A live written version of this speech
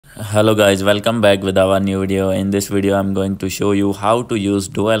Hello guys, welcome back with our new video. In this video I'm going to show you how to use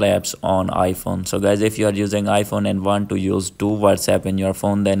dual apps on iPhone. So guys, if you are using iPhone and want to use two WhatsApp in your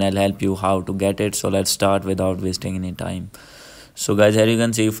phone, then I'll help you how to get it. So let's start without wasting any time. So guys, here you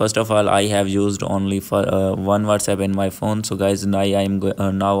can see, first of all, I have used only for one WhatsApp in my phone. So guys, now I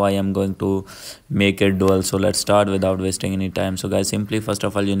am going to make it dual. So let's start without wasting any time. So guys, simply first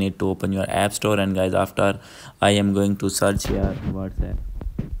of all you need to open your app store, and guys, after I am going to search here WhatsApp.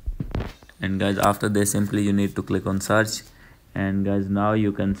 And guys, after this simply you need to click on search. And guys, now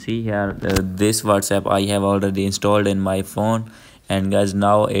you can see here this WhatsApp I have already installed in my phone. And guys,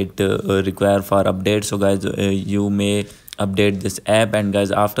 now it require for update. So guys, you may update this app. And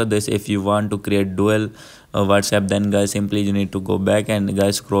guys, after this, if you want to create dual WhatsApp, then guys, simply you need to go back and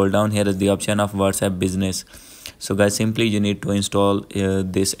guys, scroll down. Here is the option of WhatsApp business. So guys, simply you need to install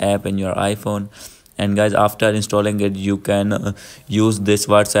this app in your iPhone. And guys, after installing it, you can use this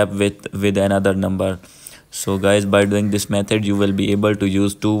WhatsApp with another number. So guys, by doing this method, you will be able to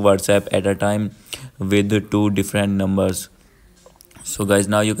use two WhatsApp at a time with two different numbers. So guys,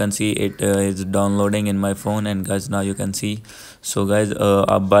 now you can see it is downloading in my phone. And guys, now you can see, so guys,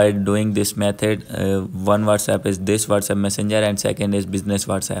 by doing this method, one WhatsApp is this WhatsApp Messenger and second is business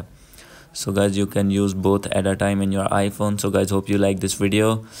WhatsApp. So guys, you can use both at a time in your iPhone. So guys, hope you like this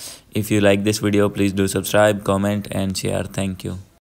video. If you like this video, please do subscribe, comment and share. Thank you.